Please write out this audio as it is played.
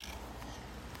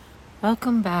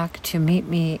Welcome back to Meet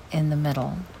Me in the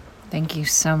Middle. Thank you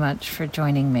so much for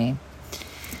joining me.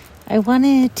 I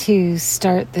wanted to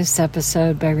start this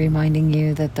episode by reminding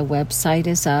you that the website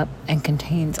is up and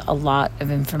contains a lot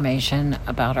of information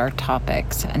about our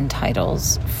topics and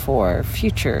titles for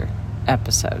future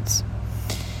episodes.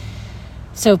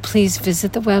 So please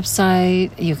visit the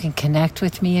website. You can connect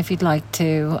with me if you'd like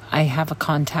to. I have a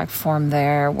contact form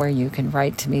there where you can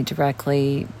write to me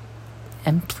directly.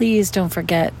 And please don't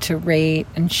forget to rate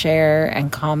and share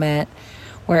and comment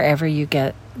wherever you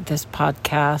get this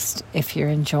podcast if you're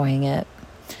enjoying it.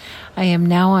 I am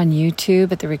now on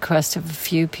YouTube at the request of a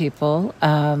few people.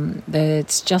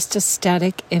 It's just a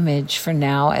static image for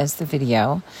now as the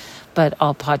video, but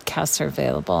all podcasts are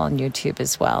available on YouTube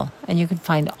as well. And you can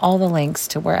find all the links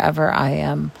to wherever I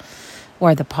am,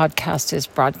 where the podcast is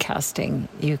broadcasting.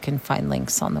 You can find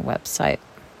links on the website.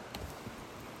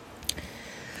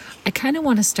 I kind of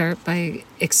want to start by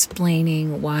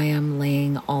explaining why I'm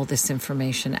laying all this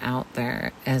information out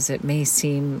there, as it may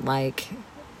seem like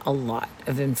a lot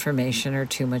of information or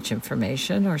too much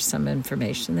information or some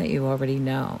information that you already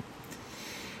know.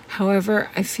 However,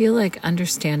 I feel like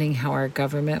understanding how our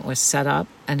government was set up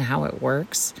and how it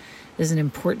works is an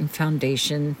important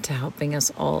foundation to helping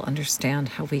us all understand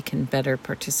how we can better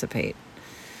participate,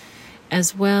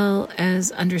 as well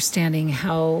as understanding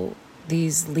how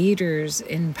these leaders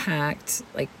impact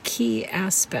key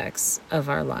aspects of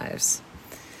our lives.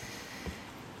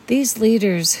 These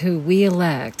leaders who we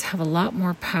elect have a lot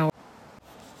more power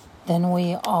than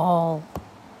we all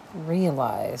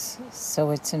realize.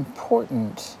 So it's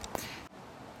important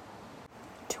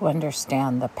to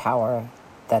understand the power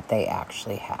that they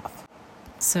actually have.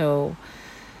 So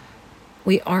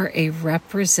we are a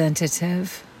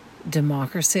representative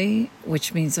democracy,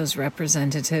 which means those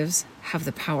representatives have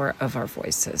the power of our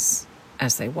voices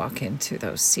as they walk into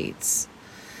those seats.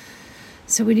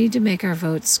 So we need to make our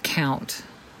votes count.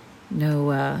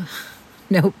 No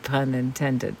pun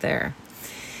intended there.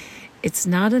 It's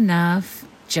not enough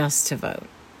just to vote.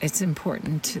 It's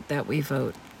important that we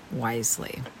vote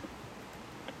wisely.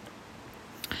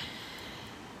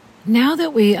 Now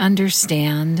that we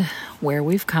understand where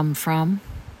we've come from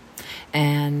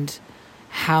and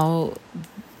how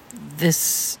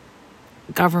this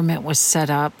government was set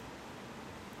up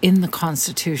in the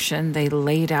Constitution, they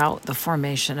laid out the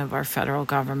formation of our federal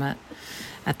government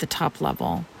at the top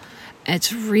level.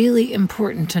 It's really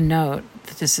important to note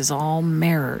that this is all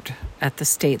mirrored at the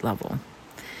state level.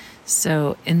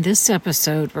 So in this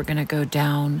episode, we're going to go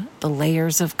down the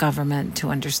layers of government to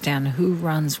understand who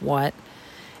runs what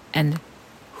and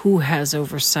who has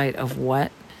oversight of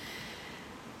what.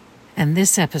 And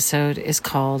this episode is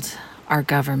called Our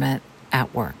Government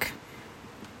at Work.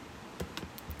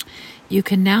 You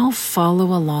can now follow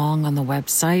along on the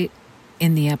website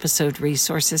in the episode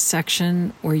resources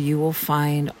section, where you will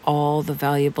find all the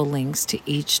valuable links to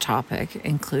each topic,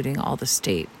 including all the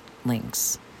state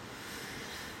links.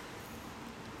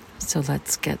 So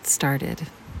let's get started.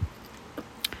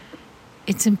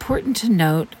 It's important to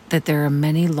note that there are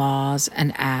many laws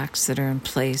and acts that are in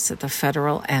place at the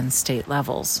federal and state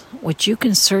levels, which you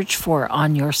can search for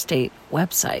on your state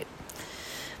website.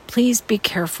 Please be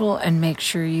careful and make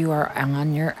sure you are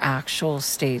on your actual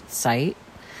state site.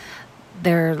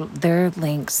 Their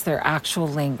links, their actual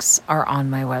links are on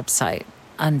my website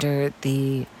under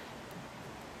the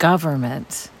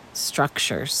government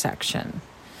structure section.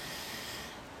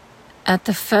 At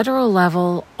the federal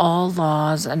level, all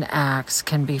laws and acts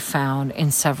can be found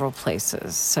in several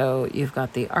places. So you've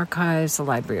got the archives, the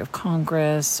Library of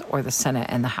Congress, or the Senate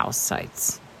and the House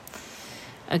sites.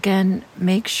 Again,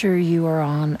 make sure you are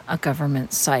on a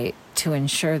government site to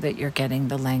ensure that you're getting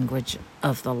the language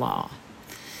of the law.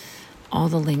 All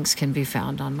the links can be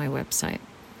found on my website.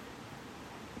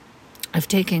 I've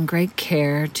taken great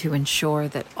care to ensure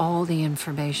that all the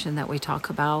information that we talk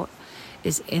about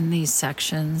is in these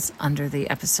sections under the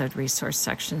episode resource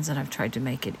sections, and I've tried to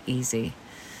make it easy.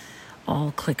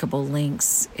 All clickable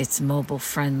links, it's mobile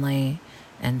friendly,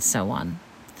 and so on.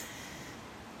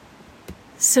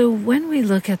 So when we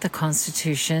look at the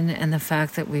Constitution and the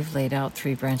fact that we've laid out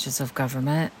 3 branches of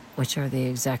government, which are the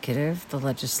executive, the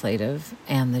legislative,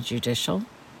 and the judicial,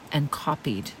 and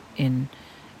copied in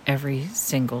every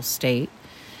single state,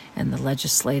 and the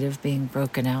legislative being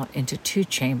broken out into 2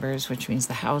 chambers, which means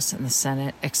the House and the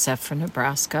Senate, except for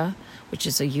Nebraska, which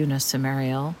is a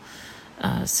unicameral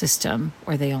system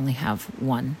where they only have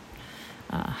 1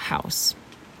 house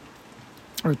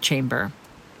or chamber.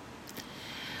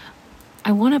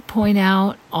 I want to point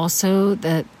out also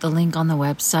that the link on the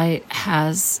website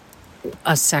has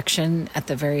a section at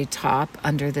the very top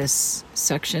under this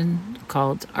section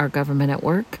called Our Government at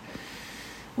Work,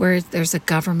 where there's a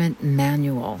government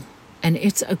manual, and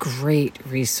it's a great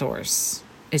resource.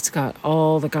 It's got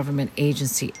all the government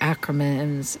agency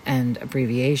acronyms and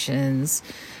abbreviations,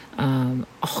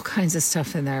 all kinds of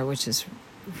stuff in there, which is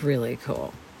really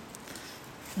cool.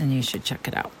 And you should check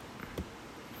it out.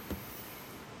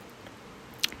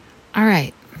 All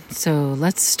right, so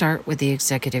let's start with the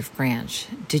executive branch.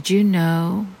 Did you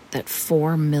know that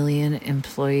 4 million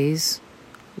employees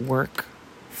work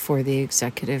for the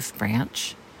executive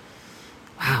branch?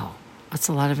 Wow, that's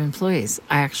a lot of employees.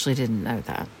 I actually didn't know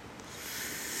that.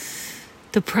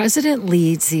 The president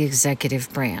leads the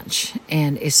executive branch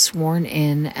and is sworn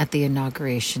in at the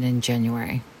inauguration in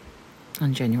January,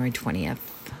 on January 20th,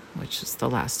 which is the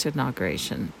last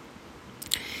inauguration.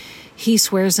 He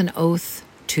swears an oath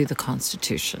to the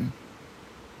Constitution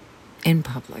in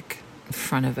public, in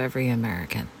front of every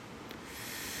American.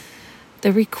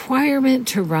 The requirement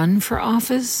to run for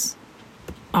office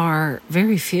are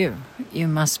very few. You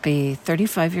must be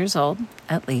 35 years old,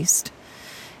 at least.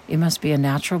 You must be a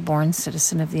natural-born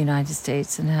citizen of the United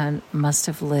States and must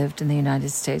have lived in the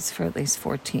United States for at least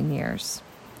 14 years.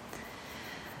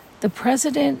 The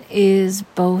president is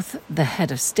both the head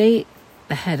of state,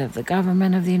 the head of the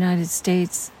government of the United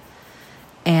States,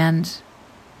 and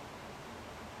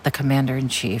the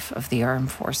commander-in-chief of the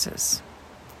armed forces.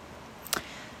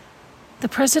 The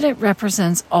president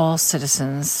represents all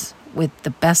citizens with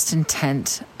the best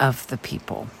intent of the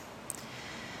people.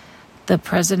 The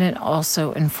president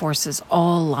also enforces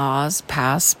all laws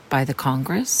passed by the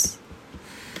Congress.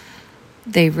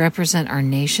 They represent our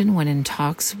nation when in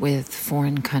talks with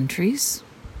foreign countries.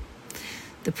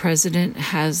 The president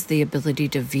has the ability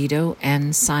to veto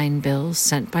and sign bills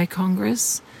sent by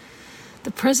Congress.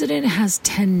 The president has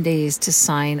 10 days to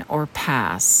sign or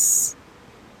pass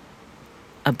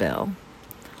a bill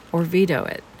or veto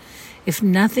it. If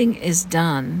nothing is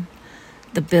done,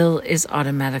 the bill is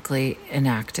automatically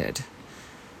enacted.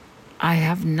 I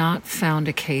have not found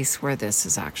a case where this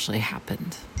has actually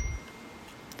happened.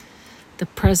 The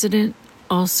president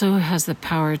also has the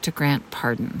power to grant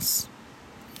pardons.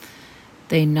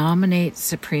 They nominate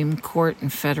Supreme Court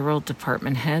and federal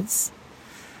department heads.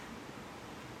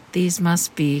 These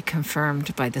must be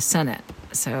confirmed by the Senate.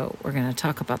 So we're going to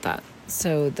talk about that.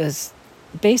 So this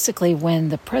basically, when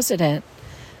the president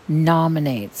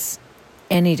nominates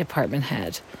any department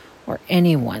head or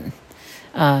anyone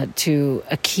to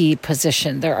a key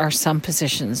position, there are some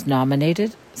positions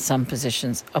nominated, some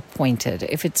positions appointed.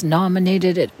 If it's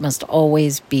nominated, it must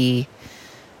always be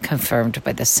confirmed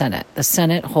by the Senate. The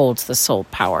Senate holds the sole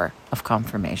power of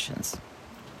confirmations.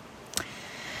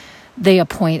 They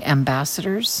appoint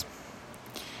ambassadors.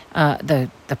 The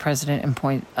president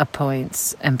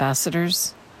appoints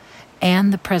ambassadors,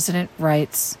 and the president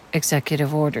writes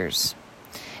executive orders.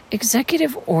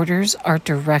 Executive orders are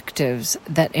directives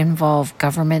that involve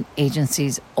government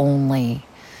agencies only.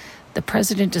 The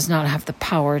president does not have the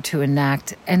power to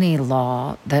enact any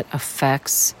law that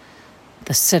affects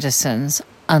the citizens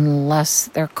unless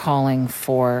they're calling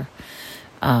for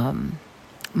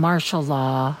martial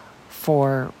law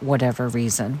for whatever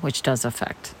reason, which does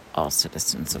affect all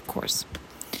citizens, of course.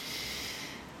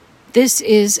 This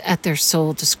is at their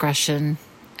sole discretion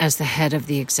as the head of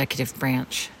the executive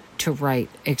branch to write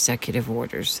executive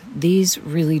orders. These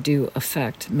really do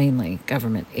affect mainly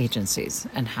government agencies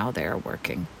and how they are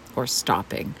working or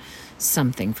stopping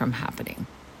something from happening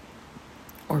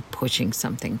or pushing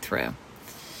something through,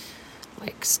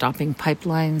 like stopping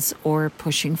pipelines or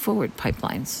pushing forward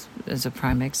pipelines is a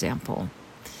prime example.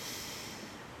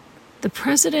 The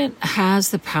president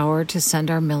has the power to send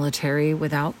our military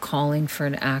without calling for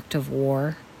an act of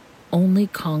war. Only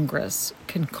Congress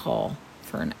can call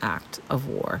for an act of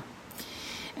war.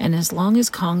 And as long as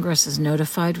Congress is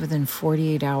notified within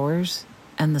 48 hours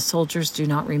and the soldiers do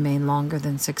not remain longer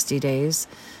than 60 days,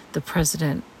 the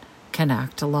president can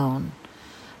act alone.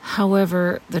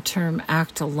 However, the term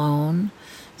act alone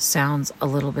sounds a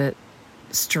little bit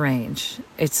strange.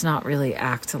 It's not really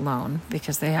act alone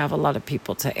because they have a lot of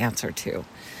people to answer to.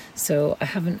 So I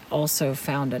haven't also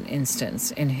found an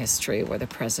instance in history where the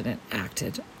president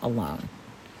acted alone.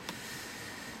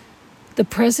 The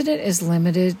president is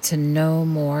limited to no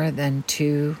more than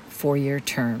 2 4-year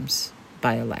terms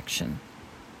by election.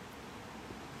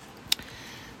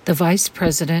 The vice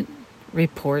president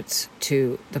reports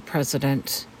to the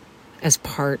president as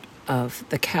part of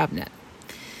the cabinet.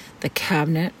 The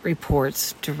cabinet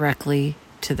reports directly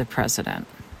to the president.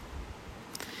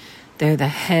 They're the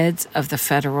heads of the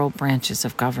federal branches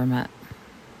of government.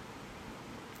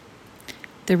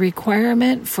 The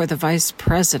requirement for the vice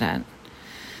president,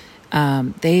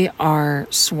 they are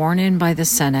sworn in by the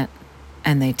Senate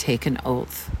and they take an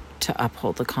oath to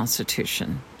uphold the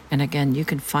Constitution. And again, you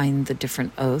can find the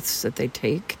different oaths that they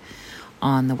take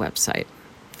on the website.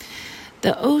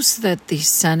 The oaths that the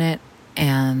Senate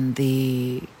and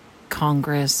the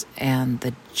Congress and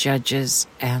the judges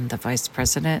and the vice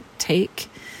president take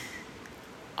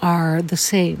are the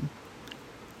same.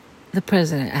 The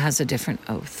president has a different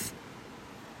oath.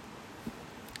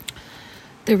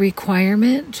 The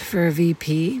requirement for a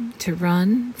VP to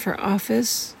run for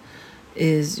office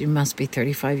is you must be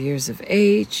 35 years of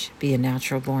age, be a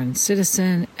natural-born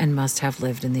citizen, and must have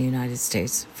lived in the United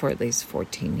States for at least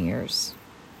 14 years.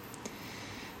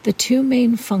 The two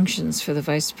main functions for the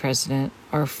vice president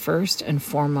are first and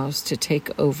foremost to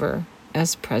take over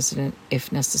as president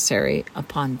if necessary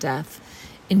upon death,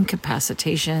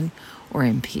 incapacitation, or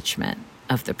impeachment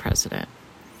of the president.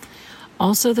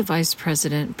 Also, the vice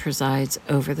president presides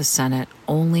over the Senate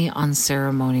only on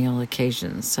ceremonial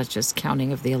occasions, such as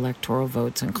counting of the electoral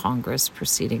votes in Congress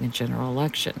preceding a general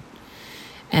election,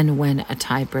 and when a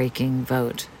tie-breaking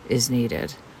vote is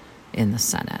needed in the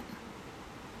Senate.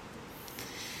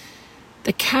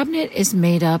 The cabinet is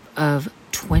made up of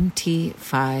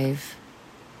 25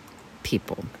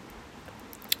 people,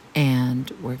 and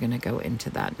we're going to go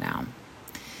into that now.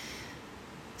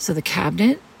 So the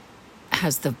cabinet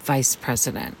has the vice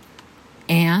president,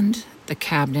 and the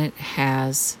cabinet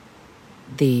has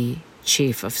the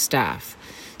chief of staff.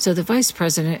 So the vice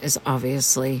president is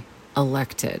obviously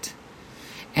elected,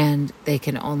 and they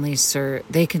can only serve.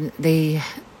 They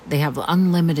have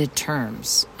unlimited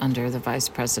terms under the vice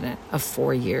president of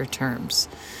 4-year terms,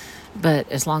 but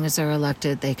as long as they're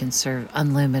elected, they can serve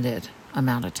unlimited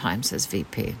amount of times as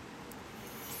VP.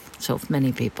 So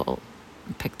many people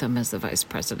pick them as the vice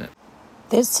president.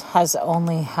 This has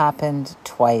only happened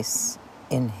twice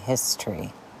in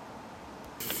history.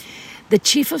 The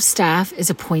chief of staff is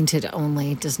appointed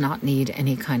only, does not need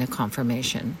any kind of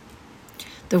confirmation.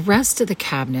 The rest of the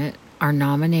cabinet are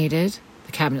nominated,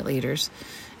 the cabinet leaders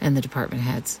and the department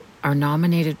heads are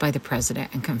nominated by the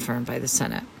president and confirmed by the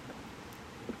Senate.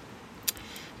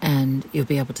 And you'll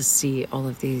be able to see all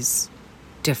of these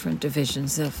different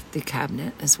divisions of the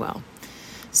cabinet as well.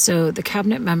 So the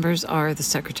cabinet members are the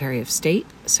Secretary of State,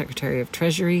 Secretary of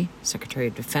Treasury, Secretary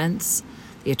of Defense,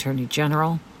 the Attorney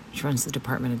General, which runs the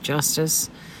Department of Justice,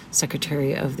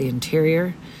 Secretary of the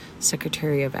Interior,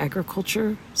 Secretary of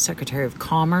Agriculture, Secretary of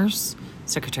Commerce,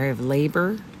 Secretary of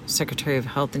Labor, Secretary of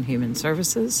Health and Human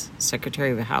Services,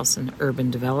 Secretary of House and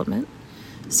Urban Development,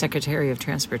 Secretary of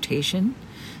Transportation,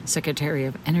 Secretary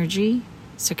of Energy,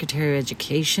 Secretary of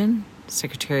Education,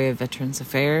 Secretary of Veterans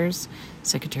Affairs,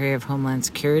 Secretary of Homeland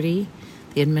Security,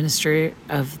 the Administrator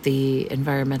of the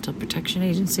Environmental Protection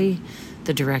Agency,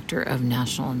 the Director of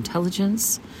National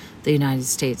Intelligence, the United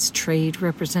States Trade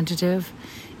Representative,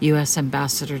 U.S.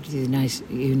 Ambassador to the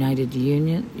United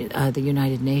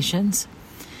Nations,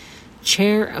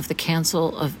 Chair of the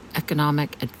Council of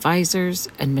Economic Advisors,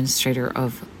 Administrator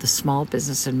of the Small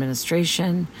Business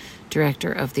Administration,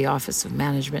 Director of the Office of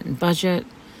Management and Budget,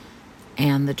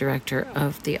 and the Director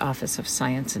of the Office of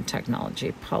Science and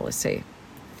Technology Policy.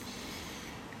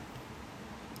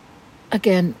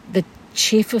 Again, the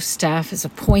Chief of Staff is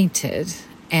appointed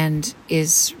and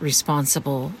is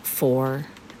responsible for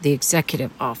the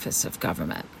Executive Office of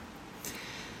Government.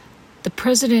 The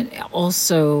President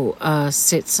also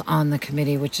sits on the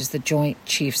committee, which is the Joint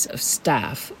Chiefs of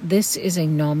Staff. This is a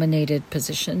nominated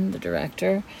position, the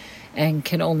Director, and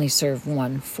can only serve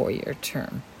 1 4-year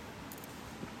term,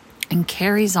 and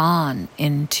carries on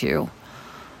into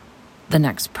the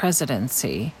next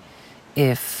presidency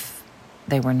if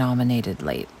they were nominated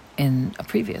late in a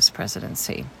previous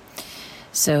presidency.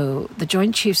 So the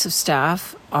Joint Chiefs of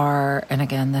Staff are, and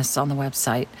again, this is on the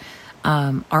website,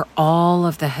 are all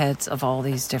of the heads of all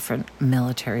these different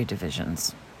military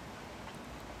divisions.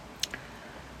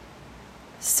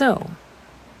 So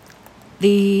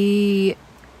the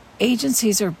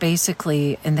agencies are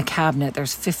basically, in the cabinet,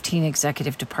 there's 15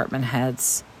 executive department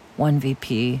heads, 1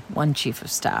 VP, 1 chief of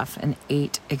staff, and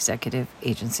 8 executive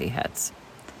agency heads.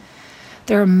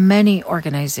 There are many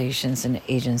organizations and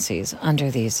agencies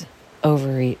under these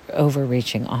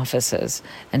overreaching offices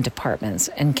and departments,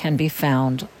 and can be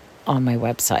found on my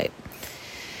website.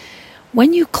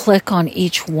 When you click on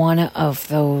each one of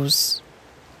those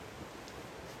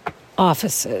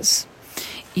offices,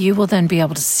 you will then be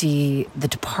able to see the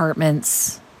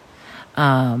departments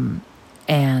and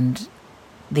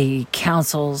the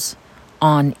councils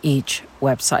on each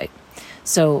website.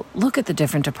 So look at the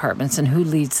different departments and who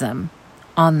leads them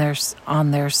on their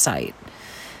site.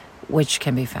 which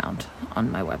can be found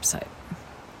on my website.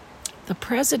 The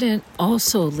president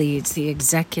also leads the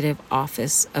executive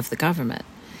office of the government.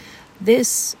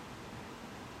 This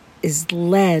is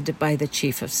led by the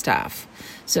chief of staff.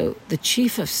 So the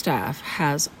chief of staff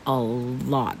has a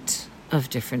lot of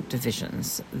different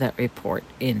divisions that report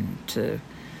into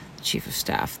the chief of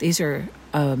staff. These are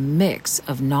a mix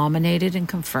of nominated and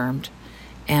confirmed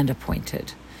and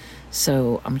appointed.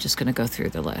 So I'm just going to go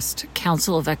through the list.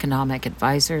 Council of Economic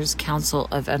Advisors, Council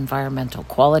of Environmental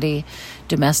Quality,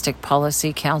 Domestic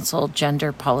Policy Council,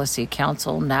 Gender Policy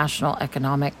Council, National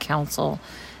Economic Council,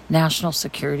 National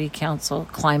Security Council,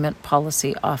 Climate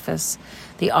Policy Office,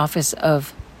 the Office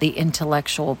of the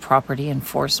Intellectual Property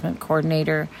Enforcement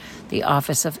Coordinator, the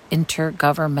Office of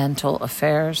Intergovernmental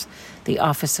Affairs, the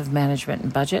Office of Management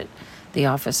and Budget, the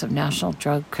Office of National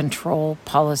Drug Control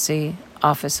Policy,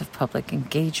 Office of Public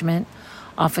Engagement,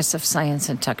 Office of Science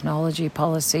and Technology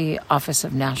Policy, Office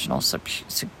of National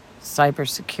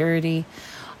Cybersecurity,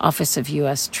 Office of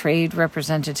U.S. Trade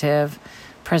Representative,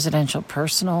 Presidential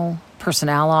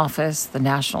Personnel Office, the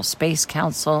National Space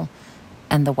Council,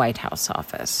 and the White House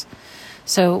Office.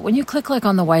 So when you click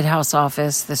on the White House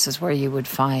office, this is where you would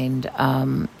find,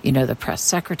 the press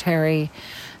secretary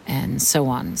and so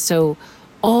on. So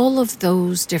all of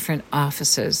those different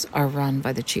offices are run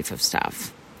by the chief of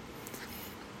staff.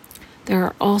 There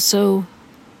are also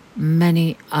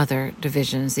many other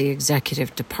divisions, the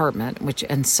executive department,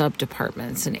 and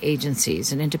sub-departments and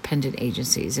agencies and independent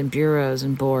agencies and bureaus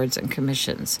and boards and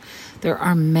commissions. There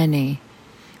are many.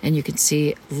 And you can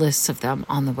see lists of them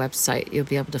on the website. You'll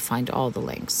be able to find all the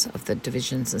links of the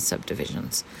divisions and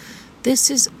subdivisions.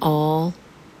 This is all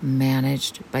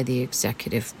managed by the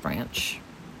executive branch.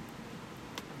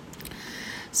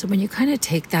 So when you kind of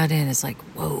take that in, it's like,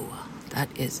 whoa, that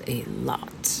is a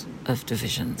lot of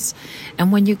divisions.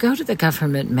 And when you go to the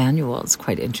government manual, it's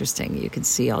quite interesting. You can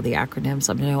see all the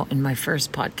acronyms. In my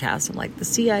first podcast, I'm like the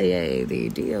CIA, the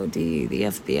DOD, the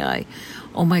FBI.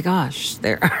 Oh my gosh,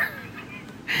 there are.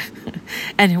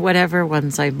 And whatever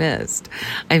ones I missed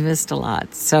a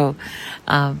lot. So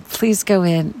please go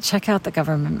in, check out the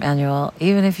government manual.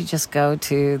 Even if you just go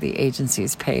to the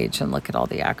agency's page and look at all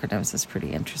the acronyms, it's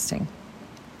pretty interesting.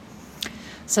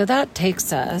 So that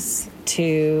takes us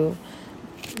to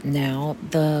now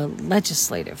the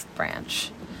legislative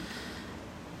branch.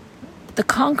 The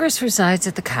Congress resides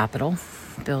at the Capitol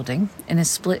building and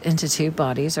is split into two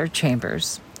bodies or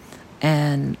chambers.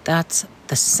 And that's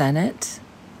the Senate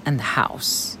and the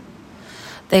House.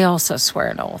 They also swear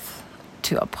an oath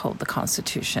to uphold the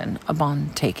Constitution upon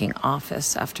taking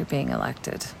office after being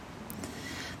elected.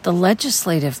 The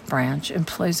legislative branch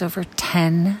employs over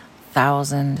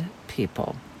 10,000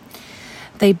 people.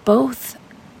 Both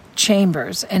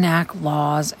chambers enact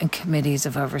laws and committees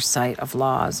of oversight of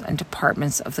laws and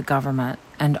departments of the government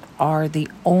and are the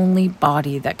only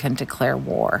body that can declare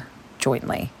war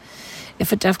jointly.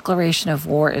 If a declaration of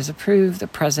war is approved, the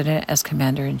president, as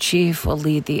commander-in-chief, will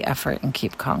lead the effort and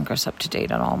keep Congress up to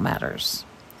date on all matters.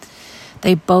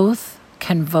 They both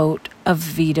can vote a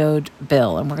vetoed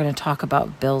bill, and we're going to talk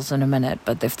about bills in a minute,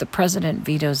 but if the president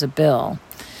vetoes a bill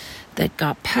that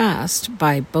got passed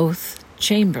by both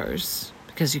chambers,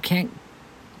 because you can't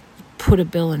put a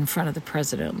bill in front of the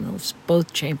president unless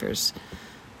both chambers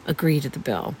agree to the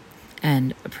bill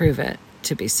and approve it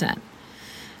to be sent.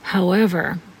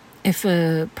 However, if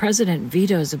a president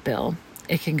vetoes a bill,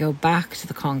 it can go back to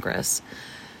the Congress.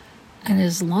 And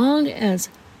as long as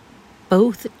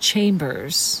both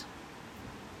chambers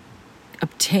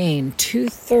obtain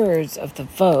 2/3 of the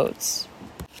votes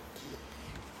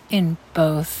in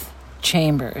both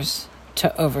chambers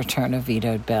to overturn a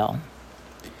vetoed bill.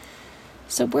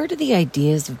 So where do the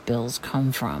ideas of bills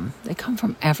come from? They come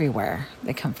from everywhere.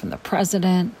 They come from the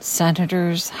president,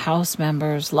 senators, House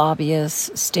members,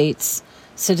 lobbyists, states,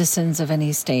 citizens of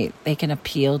any state. They can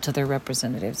appeal to their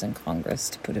representatives in Congress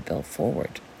to put a bill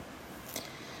forward.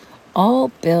 All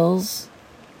bills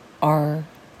are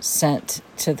sent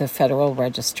to the Federal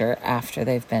Register after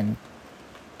they've been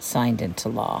signed into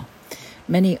law.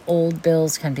 Many old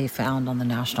bills can be found on the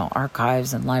National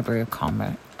Archives and Library of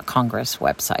Congress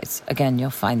websites. Again, you'll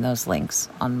find those links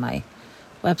on my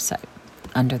website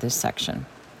under this section.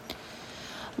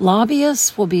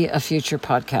 Lobbyists will be a future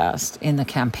podcast in the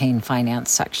campaign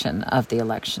finance section of the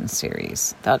election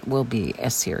series. That will be a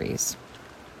series.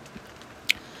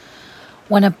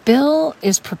 When a bill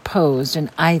is proposed in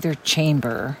either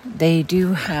chamber, they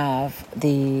do have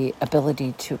the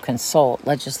ability to consult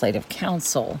legislative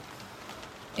counsel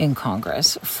in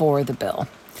Congress for the bill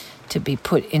to be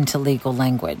put into legal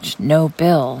language. No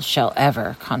bill shall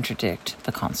ever contradict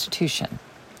the Constitution.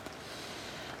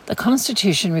 The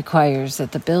Constitution requires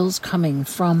that the bills coming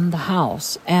from the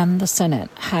House and the Senate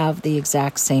have the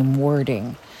exact same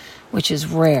wording, which is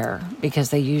rare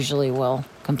because they usually will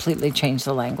completely change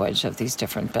the language of these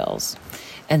different bills.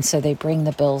 And so they bring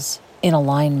the bills in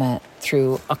alignment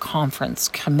through a conference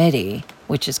committee,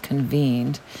 which is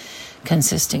convened,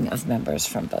 consisting of members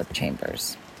from both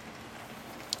chambers.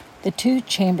 The two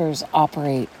chambers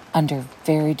operate under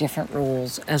very different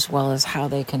rules as well as how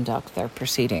they conduct their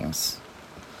proceedings.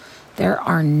 There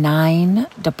are 9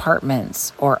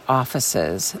 departments or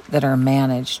offices that are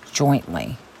managed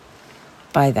jointly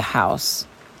by the House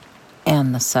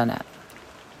and the Senate.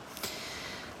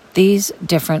 These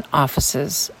different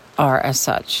offices are as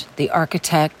such: the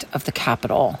architect of the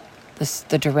Capitol.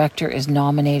 The director is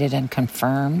nominated and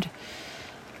confirmed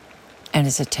and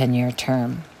is a 10-year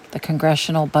term. The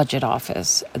Congressional Budget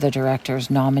Office, the director is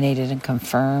nominated and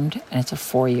confirmed, and it's a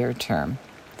 4-year term.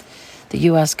 The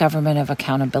U.S. Government of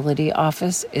Accountability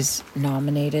Office is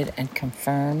nominated and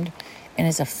confirmed and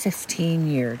is a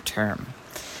 15-year term.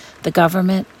 The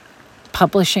Government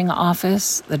Publishing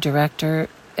Office, the director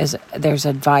there's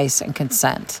advice and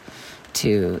consent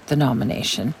to the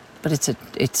nomination, but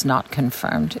it's not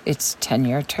confirmed. It's a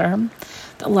 10-year term.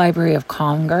 The Library of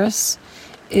Congress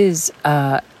is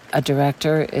a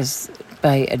director is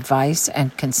by advice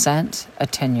and consent, a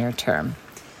 10-year term.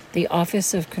 The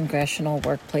Office of Congressional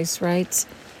Workplace Rights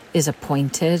is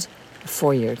appointed, a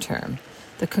 4-year term.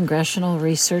 The Congressional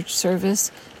Research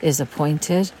Service is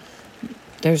appointed.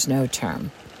 There's no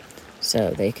term. So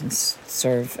they can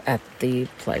serve at the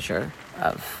pleasure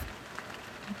of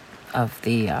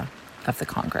the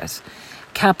Congress.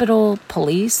 Capitol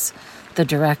Police, the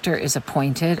director is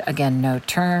appointed, again, no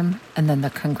term. And then the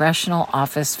Congressional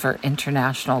Office for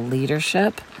International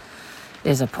Leadership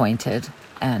is appointed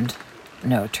and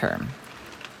no term.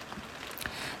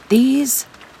 These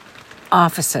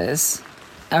offices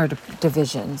or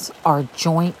divisions are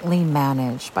jointly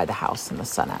managed by the House and the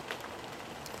Senate.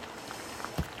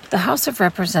 The House of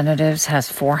Representatives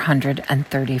has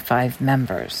 435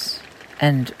 members,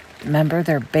 and remember,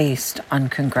 they're based on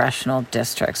congressional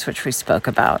districts, which we spoke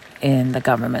about in the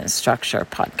Government Structure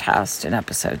podcast in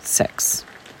episode 6.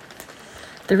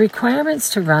 The requirements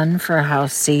to run for a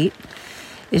House seat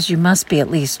is you must be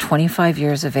at least 25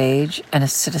 years of age and a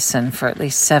citizen for at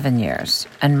least 7 years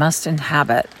and must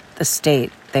inhabit the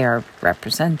state they are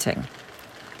representing.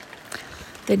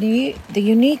 The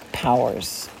unique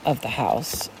powers of the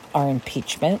House are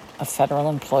impeachment of federal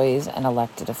employees and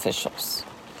elected officials.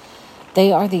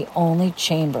 They are the only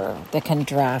chamber that can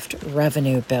draft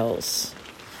revenue bills.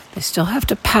 They still have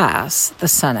to pass the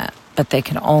Senate, but they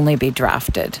can only be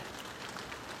drafted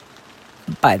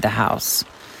by the House.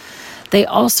 They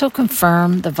also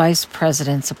confirm the vice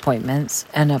president's appointments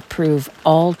and approve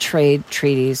all trade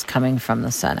treaties coming from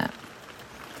the Senate.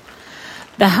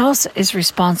 The House is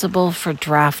responsible for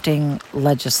drafting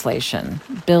legislation.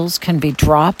 Bills can be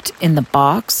dropped in the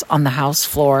box on the House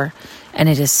floor, and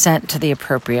it is sent to the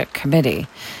appropriate committee.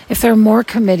 If there are more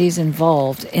committees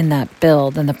involved in that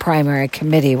bill, then the primary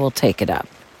committee will take it up.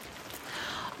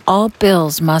 All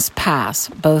bills must pass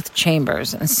both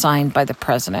chambers and signed by the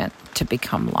president to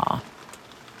become law.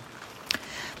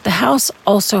 The House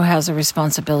also has a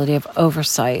responsibility of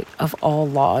oversight of all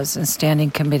laws, and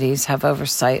standing committees have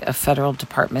oversight of federal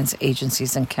departments,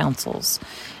 agencies, and councils.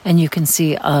 And you can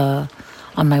see on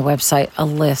my website a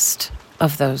list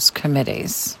of those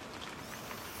committees.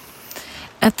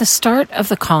 At the start of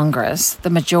the Congress, the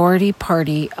majority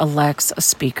party elects a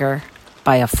speaker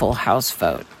by a full House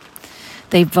vote.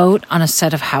 They vote on a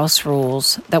set of House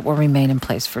rules that will remain in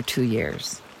place for 2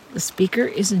 years. The Speaker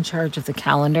is in charge of the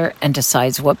calendar and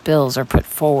decides what bills are put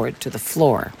forward to the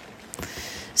floor.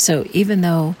 So even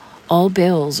though all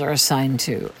bills are assigned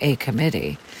to a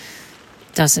committee,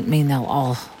 doesn't mean they'll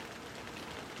all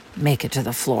make it to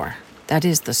the floor. That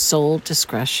is the sole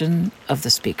discretion of the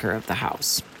Speaker of the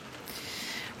House.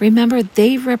 Remember,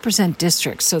 they represent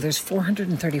districts, so there's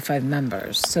 435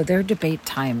 members, so their debate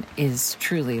time is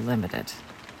truly limited.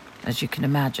 As you can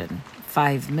imagine,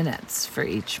 5 minutes for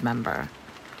each member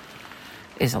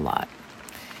is a lot.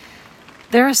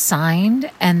 They're assigned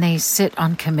and they sit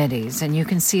on committees, and you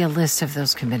can see a list of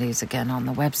those committees again on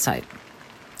the website.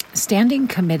 Standing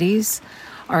committees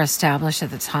are established at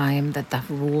the time that the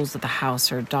rules of the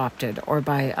House are adopted or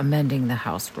by amending the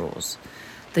House rules.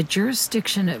 The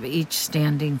jurisdiction of each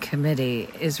standing committee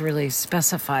is really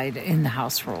specified in the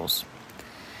House rules.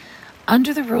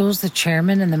 Under the rules, the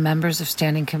chairman and the members of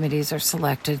standing committees are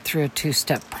selected through a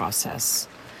 2-step process.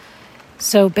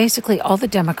 So basically, all the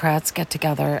Democrats get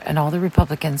together and all the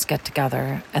Republicans get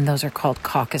together, and those are called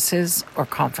caucuses or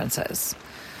conferences.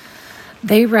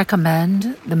 They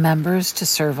recommend the members to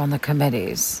serve on the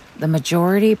committees. The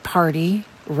majority party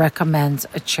recommends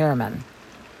a chairman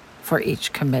for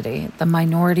each committee. The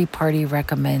minority party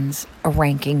recommends a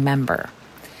ranking member,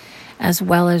 as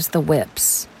well as the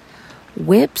whips.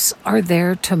 Whips are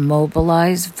there to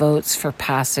mobilize votes for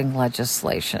passing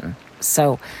legislation.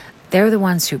 So they're the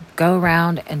ones who go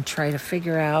around and try to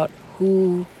figure out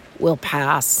who will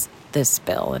pass this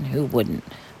bill and who wouldn't,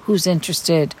 who's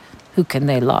interested, who can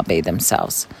they lobby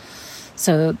themselves.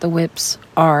 So the whips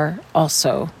are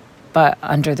also but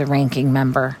under the ranking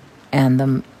member and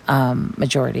the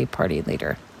majority party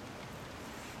leader.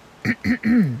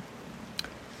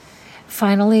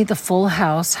 Finally, the full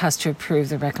House has to approve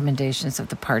the recommendations of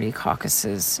the party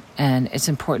caucuses, and it's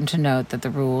important to note that the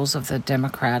rules of the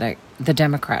Democrat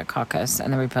caucus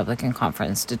and the Republican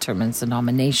conference determines the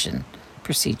nomination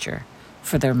procedure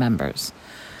for their members.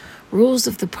 Rules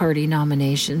of the party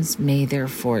nominations may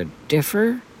therefore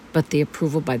differ, but the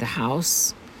approval by the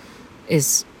House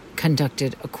is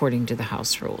conducted according to the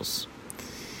House rules.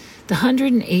 The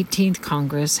 118th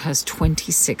Congress has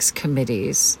 26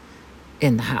 committees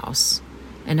in the House,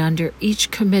 and under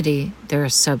each committee there are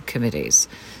subcommittees.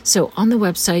 So on the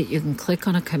website you can click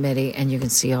on a committee and you can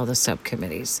see all the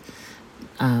subcommittees.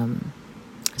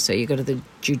 So you go to the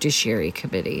Judiciary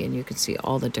Committee and you can see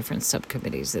all the different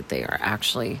subcommittees that they are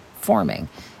actually forming,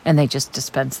 and they just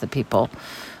dispense the people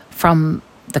from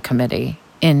the committee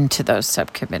into those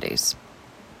subcommittees.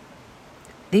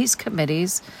 These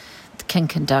committees can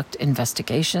conduct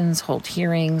investigations, hold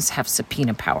hearings, have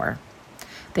subpoena power.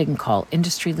 They can call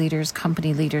industry leaders,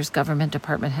 company leaders, government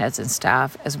department heads and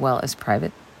staff, as well as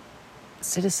private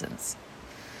citizens.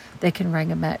 They can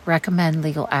recommend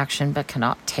legal action but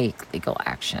cannot take legal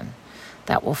action.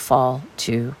 That will fall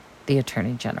to the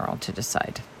Attorney General to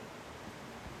decide.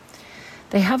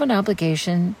 They have an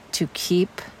obligation to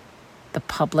keep the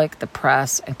public, the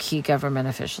press, and key government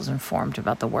officials informed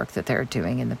about the work that they're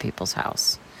doing in the People's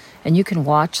House. And you can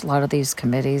watch a lot of these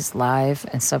committees live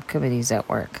and subcommittees at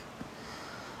work.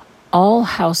 All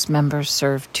House members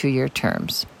serve 2-year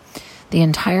terms. The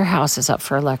entire House is up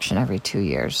for election every 2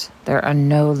 years. There are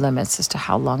no limits as to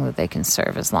how long that they can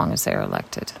serve as long as they're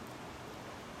elected.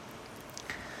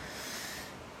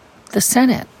 The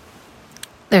Senate.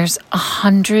 There's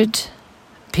 100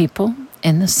 people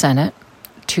in the Senate,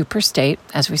 2 per state,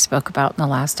 as we spoke about in the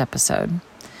last episode.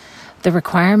 The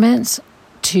requirements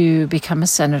to become a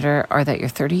senator are that you're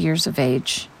 30 years of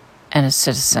age and a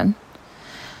citizen,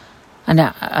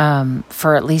 and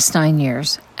for at least 9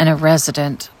 years, and a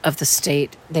resident of the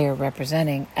state they are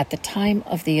representing at the time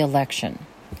of the election.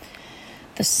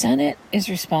 The Senate is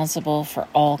responsible for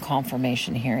all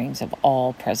confirmation hearings of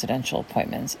all presidential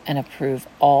appointments and approve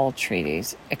all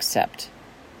treaties except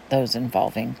those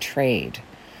involving trade,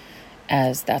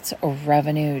 as that's a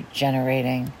revenue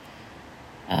generating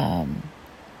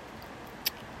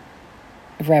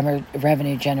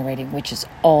which is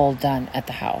all done at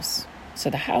the House. So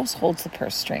the House holds the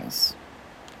purse strings.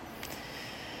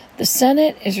 The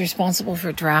Senate is responsible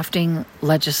for drafting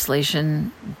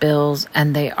legislation, bills,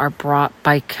 and they are brought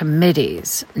by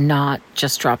committees, not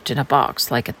just dropped in a box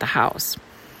like at the House,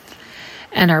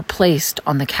 and are placed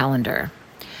on the calendar.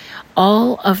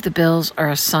 All of the bills are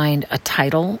assigned a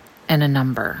title and a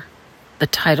number. The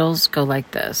titles go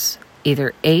like this: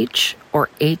 either H or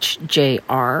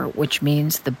HJR, which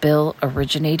means the bill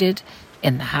originated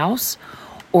in the House,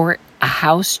 or a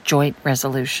House Joint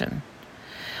Resolution.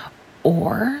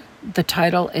 Or the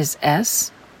title is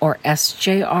S or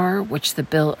SJR, which the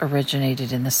bill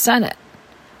originated in the Senate,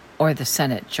 or the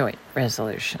Senate Joint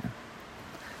Resolution.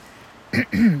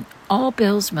 All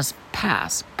bills must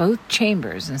pass both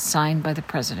chambers and signed by the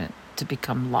president to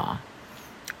become law.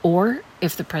 Or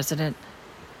if the president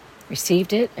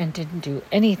received it and didn't do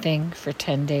anything for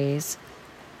 10 days,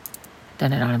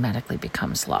 then it automatically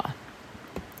becomes law.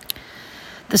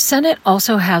 The Senate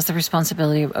also has the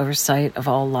responsibility of oversight of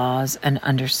all laws, and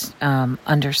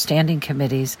understanding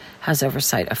committees has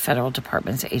oversight of federal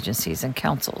departments, agencies, and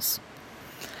councils.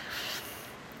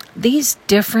 These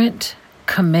different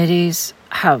committees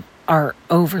are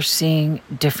overseeing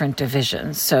different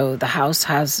divisions. So the House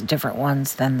has different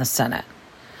ones than the Senate.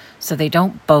 So they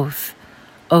don't both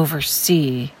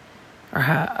oversee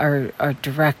or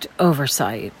direct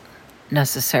oversight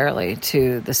necessarily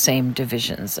to the same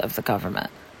divisions of the government.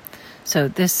 So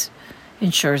this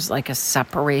ensures like a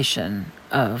separation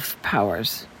of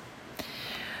powers.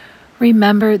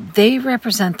 Remember, they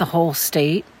represent the whole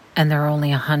state, and there are only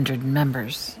 100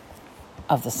 members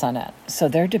of the Senate. So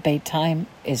their debate time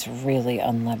is really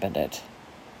unlimited.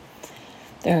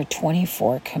 There are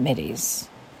 24 committees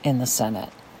in the Senate.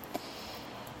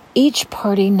 Each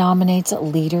party nominates a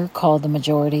leader called the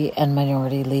majority and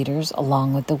minority leaders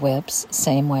along with the whips,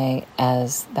 same way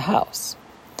as the House.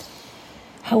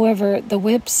 However, the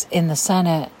whips in the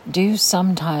Senate do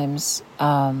sometimes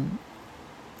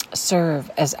serve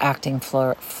as acting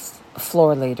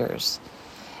floor leaders.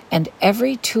 And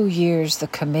every 2 years, the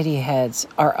committee heads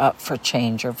are up for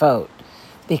change or vote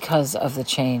because of the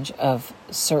change of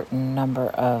certain number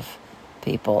of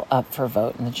people up for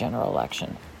vote in the general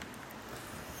election.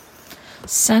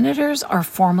 Senators are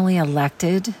formally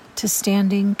elected to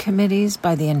standing committees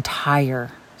by the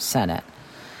entire Senate.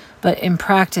 But in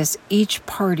practice, each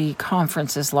party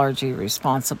conference is largely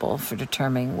responsible for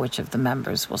determining which of the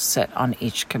members will sit on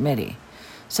each committee.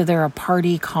 So there are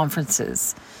party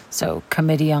conferences, so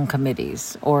committee on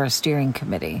committees or a steering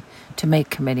committee to make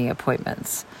committee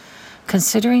appointments.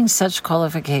 Considering such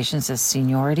qualifications as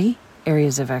seniority,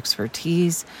 areas of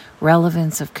expertise,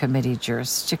 relevance of committee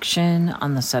jurisdiction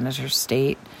on the senator's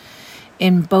state,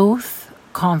 in both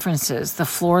conferences, the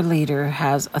floor leader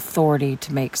has authority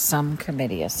to make some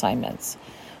committee assignments,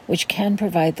 which can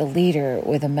provide the leader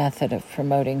with a method of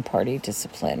promoting party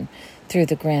discipline through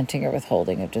the granting or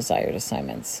withholding of desired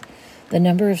assignments. The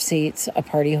number of seats a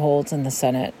party holds in the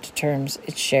Senate determines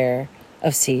its share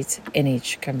of seats in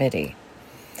each committee.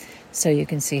 So you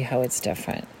can see how it's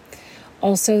different.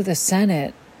 Also, the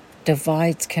Senate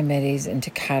divides committees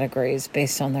into categories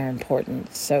based on their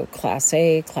importance. So Class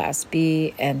A, Class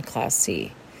B, and Class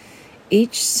C.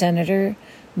 Each senator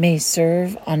may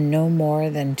serve on no more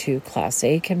than 2 Class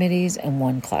A committees and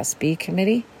 1 Class B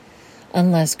committee,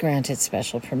 unless granted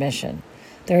special permission.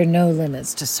 There are no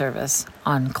limits to service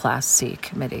on Class C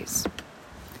committees.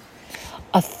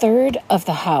 A third of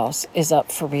the House is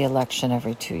up for re-election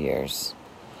every 2 years.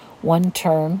 One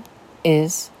term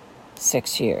is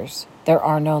 6 years. There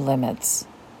are no limits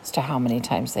as to how many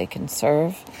times they can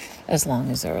serve as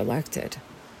long as they're elected.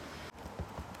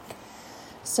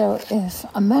 So if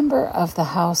a member of the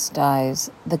House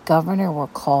dies, the governor will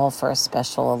call for a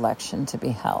special election to be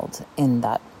held in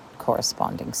that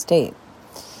corresponding state.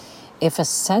 If a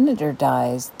senator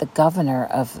dies, the governor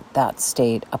of that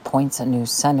state appoints a new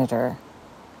senator,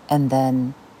 and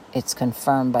then it's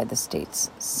confirmed by the state's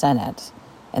Senate,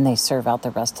 and they serve out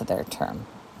the rest of their term.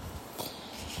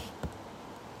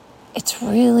 It's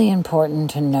really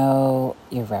important to know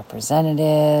your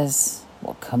representatives,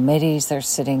 what committees they're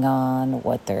sitting on,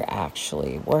 what they're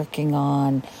actually working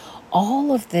on.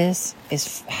 All of this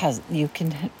you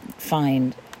can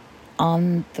find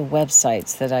on the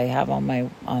websites that I have on my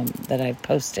that I've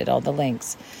posted, all the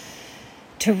links,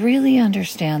 to really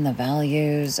understand the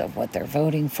values of what they're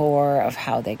voting for, of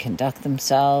how they conduct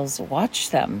themselves. Watch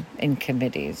them in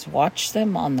committees. Watch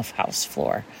them on the House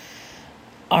floor.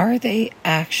 Are they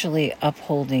actually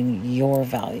upholding your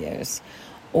values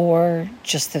or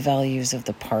just the values of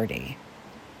the party?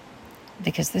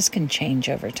 Because this can change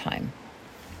over time.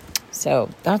 So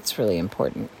that's really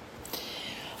important.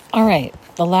 All right,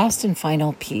 the last and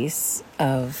final piece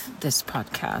of this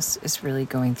podcast is really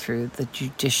going through the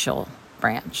judicial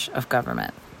branch of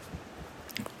government.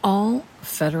 All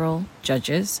federal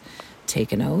judges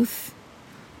take an oath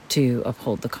to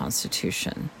uphold the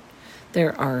Constitution.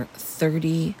 There are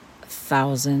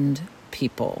 30,000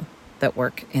 people that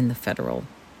work in the federal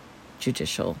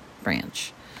judicial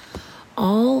branch.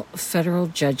 All federal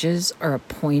judges are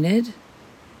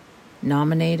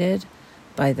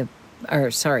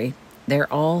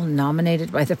they're all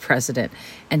nominated by the president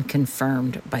and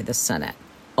confirmed by the Senate.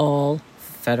 All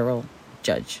federal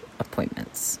judge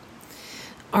appointments.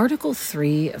 Article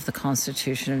 3 of the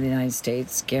Constitution of the United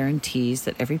States guarantees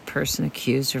that every person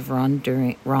accused of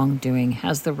wrongdoing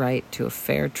has the right to a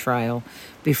fair trial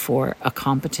before a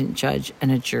competent judge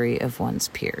and a jury of one's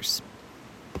peers.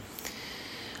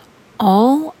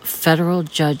 All federal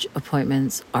judge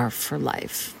appointments are for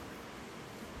life.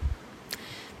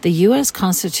 The U.S.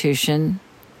 Constitution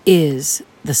is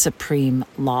the supreme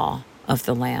law of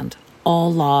the land. All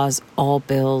laws, all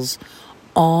bills,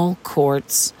 all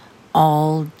courts,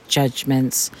 all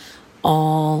judgments,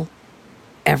 all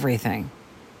everything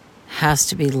has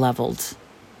to be leveled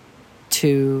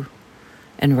to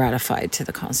and ratified to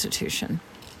the Constitution.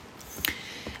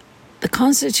 The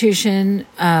Constitution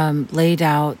laid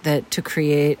out that to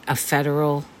create a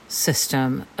federal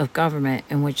system of government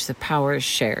in which the power is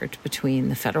shared between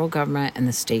the federal government and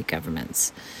the state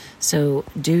governments. So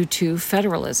due to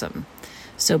federalism,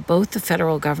 so both the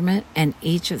federal government and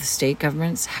each of the state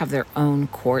governments have their own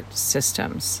court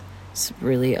systems. It's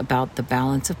really about the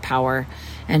balance of power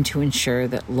and to ensure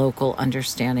that local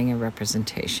understanding and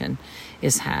representation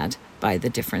is had by the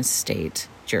different state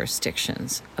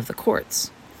jurisdictions of the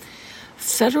courts.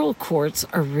 Federal courts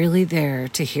are really there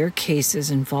to hear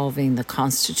cases involving the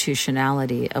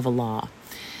constitutionality of a law.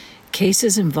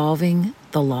 Cases involving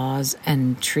the laws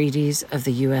and treaties of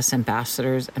the U.S.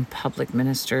 ambassadors and public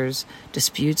ministers,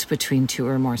 disputes between two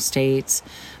or more states,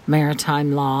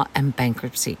 maritime law, and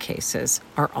bankruptcy cases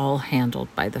are all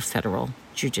handled by the federal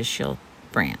judicial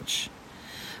branch.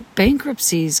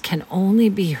 Bankruptcies can only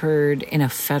be heard in a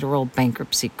federal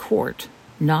bankruptcy court,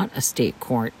 not a state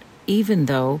court, even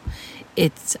though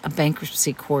it's a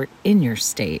bankruptcy court in your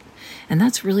state. And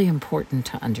that's really important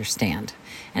to understand.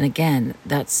 And again,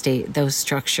 those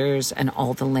structures and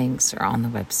all the links are on the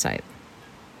website.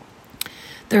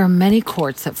 There are many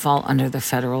courts that fall under the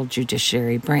federal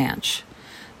judiciary branch.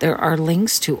 There are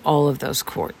links to all of those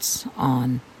courts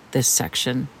on this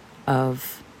section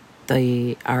of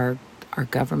our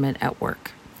government at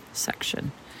work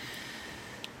section.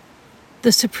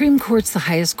 The Supreme Court's the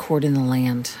highest court in the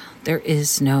land. There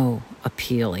is no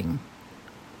appealing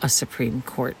a Supreme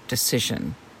Court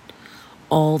decision.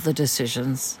 All the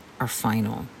decisions are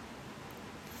final.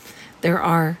 There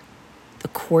are the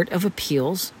Court of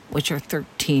Appeals, which are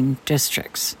 13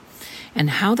 districts. And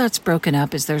how that's broken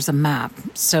up is there's a map.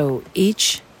 So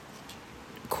each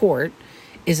court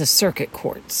is a circuit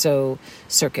court. So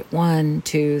circuit 1,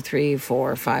 2, 3,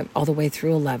 4, 5, all the way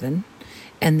through 11.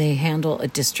 And they handle a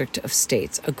district of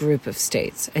states, a group of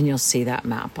states. And you'll see that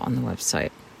map on the website.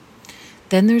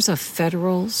 Then there's a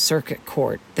federal circuit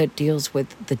court that deals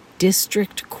with the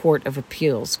District Court of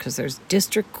Appeals, because there's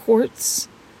district courts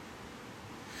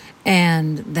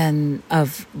and then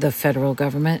of the federal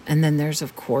government. And then there's,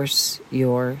 of course,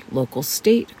 your local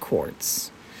state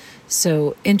courts.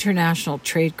 So international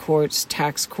trade courts,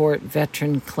 tax court,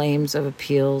 veteran claims of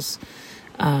appeals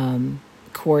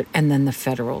court, and then the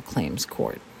federal claims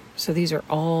court. So these are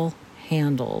all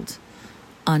handled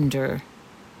under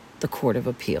the Court of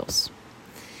Appeals.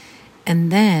 And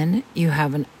then you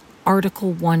have an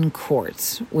Article I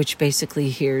courts, which basically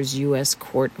hears U.S.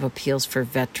 Court of Appeals for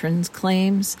Veterans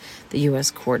Claims, the U.S.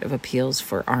 Court of Appeals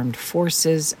for Armed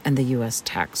Forces, and the U.S.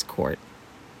 Tax Court.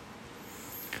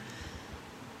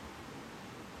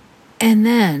 And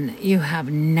then you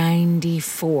have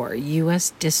 94 U.S.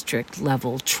 district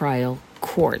level trial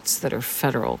courts that are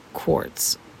federal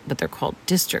courts, but they're called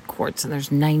district courts, and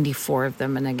there's 94 of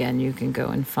them. And again, you can go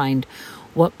and find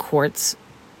what courts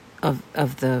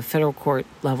of the federal court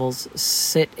levels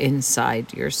sit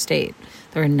inside your state.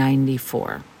 There are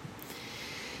 94.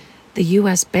 The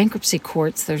U.S. bankruptcy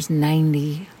courts, there's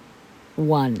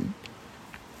 91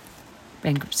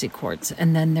 bankruptcy courts.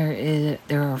 And then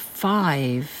there are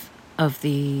 5 of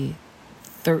the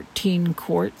 13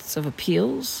 courts of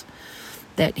appeals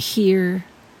that hear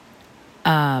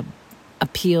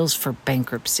appeals for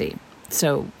bankruptcy.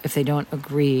 So if they don't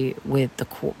agree with the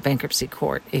bankruptcy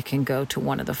court, it can go to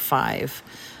one of the 5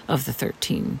 of the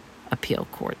 13 appeal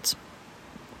courts,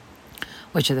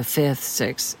 which are the 5th,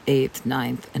 6th, 8th,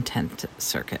 9th, and 10th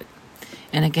Circuit.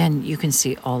 And again, you can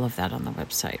see all of that on the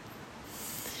website.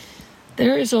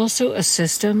 There is also a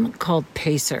system called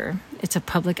PACER. It's a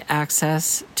public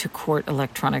access to court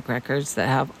electronic records that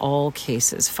have all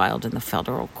cases filed in the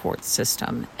federal court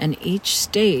system. And each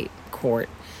state court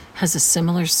has a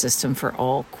similar system for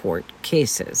all court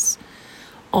cases.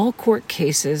 All court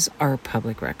cases are a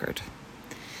public record.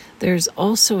 There's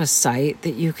also a site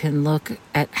that you can look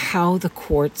at how the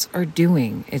courts are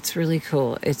doing. It's really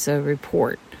cool. It's a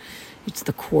report. It's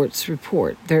the court's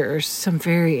report. There are some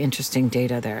very interesting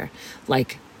data there,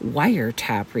 like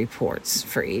wiretap reports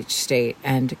for each state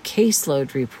and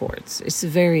caseload reports. It's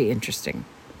very interesting.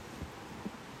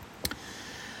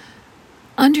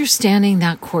 Understanding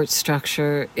that court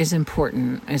structure is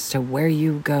important as to where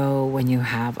you go when you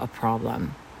have a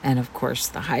problem. And of course,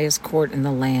 the highest court in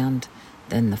the land,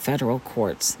 then the federal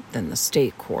courts, then the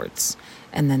state courts,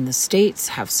 and then the states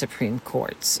have Supreme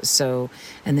Courts.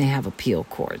 And they have appeal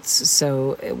courts.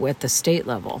 So at the state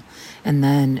level, and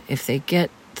then if they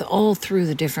get all through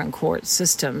the different court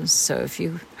systems. So if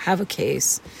you have a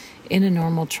case in a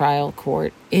normal trial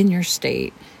court in your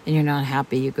state and you're not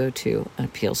happy, you go to an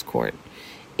appeals court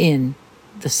in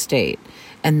the state,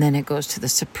 and then it goes to the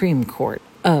Supreme Court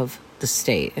of the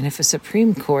state. And if a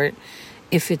Supreme Court,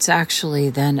 if it's actually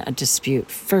then a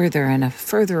dispute further and a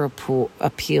further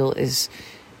appeal is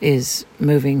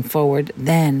moving forward,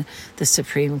 then the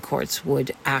Supreme Courts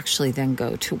would actually then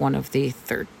go to one of the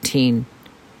 13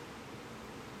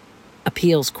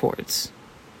 appeals courts,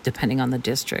 depending on the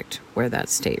district where that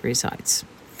state resides.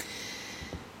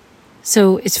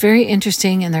 So it's very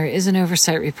interesting, and there is an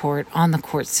oversight report on the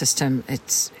court system.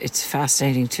 It's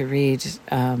fascinating to read,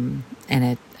 and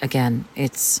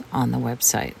it's on the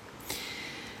website.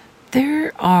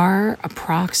 There are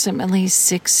approximately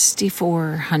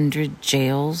 6,400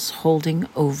 jails holding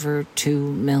over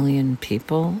 2 million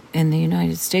people in the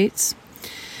United States.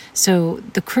 So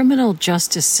the criminal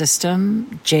justice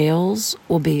system, jails,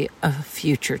 will be a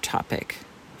future topic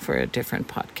for a different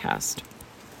podcast.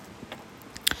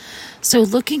 So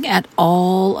looking at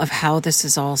all of how this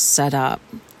is all set up,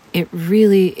 it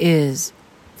really is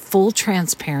full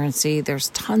transparency. There's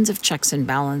tons of checks and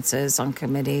balances on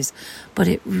committees, but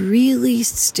it really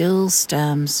still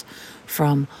stems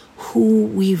from who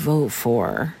we vote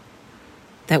for,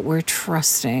 that we're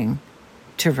trusting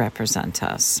to represent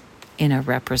us in a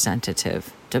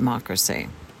representative democracy.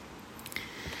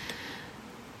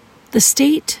 The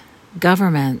state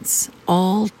governments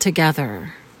all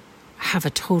together have a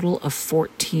total of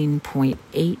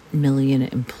 14.8 million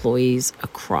employees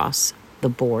across the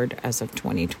board as of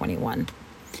 2021.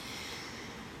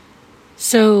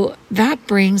 So that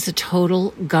brings the total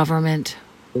government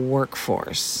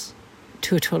workforce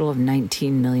to a total of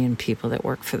 19 million people that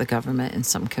work for the government in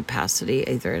some capacity,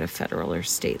 either at a federal or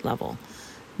state level.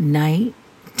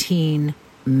 19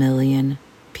 million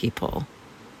people,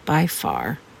 by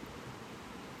far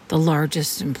the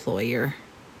largest employer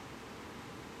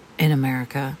in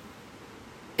America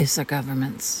is the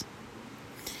government's.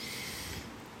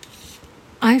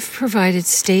 I've provided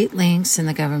state links in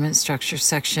the government structure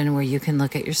section where you can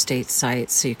look at your state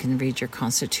sites so you can read your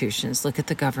constitutions, look at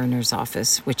the governor's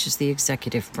office, which is the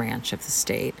executive branch of the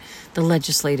state, the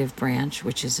legislative branch,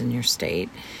 which is in your state,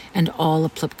 and all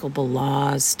applicable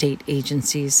laws, state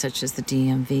agencies such as the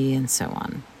DMV, and so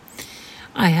on.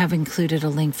 I have included a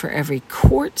link for every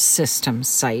court system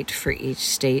site for each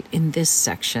state in this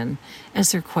section,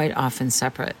 as they're quite often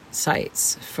separate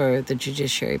sites for the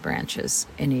judiciary branches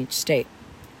in each state.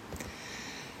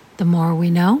 The more we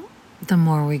know, the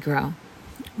more we grow.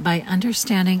 By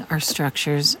understanding our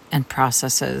structures and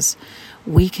processes,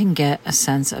 we can get a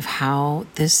sense of how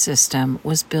this system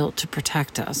was built to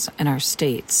protect us and our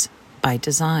states by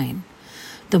design.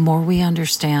 The more we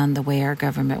understand the way our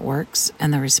government works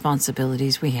and the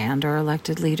responsibilities we hand our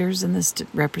elected leaders in this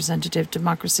representative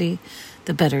democracy,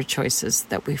 the better choices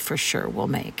that we for sure will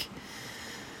make.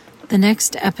 The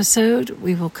next episode,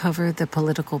 we will cover the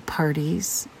political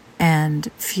parties, and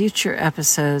future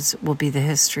episodes will be the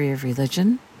history of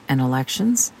religion and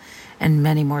elections, and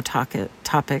many more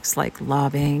topics like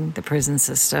lobbying, the prison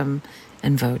system,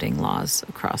 and voting laws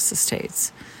across the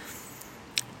states.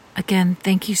 Again,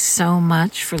 thank you so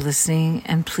much for listening,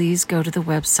 and please go to the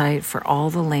website for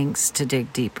all the links to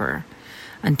dig deeper.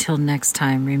 Until next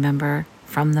time, remember,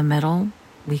 from the middle,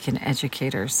 we can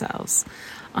educate ourselves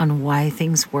on why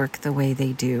things work the way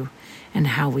they do and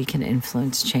how we can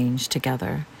influence change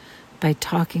together by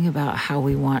talking about how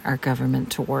we want our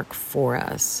government to work for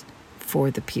us,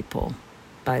 for the people,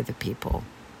 by the people.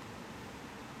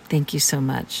 Thank you so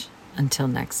much. Until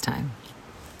next time.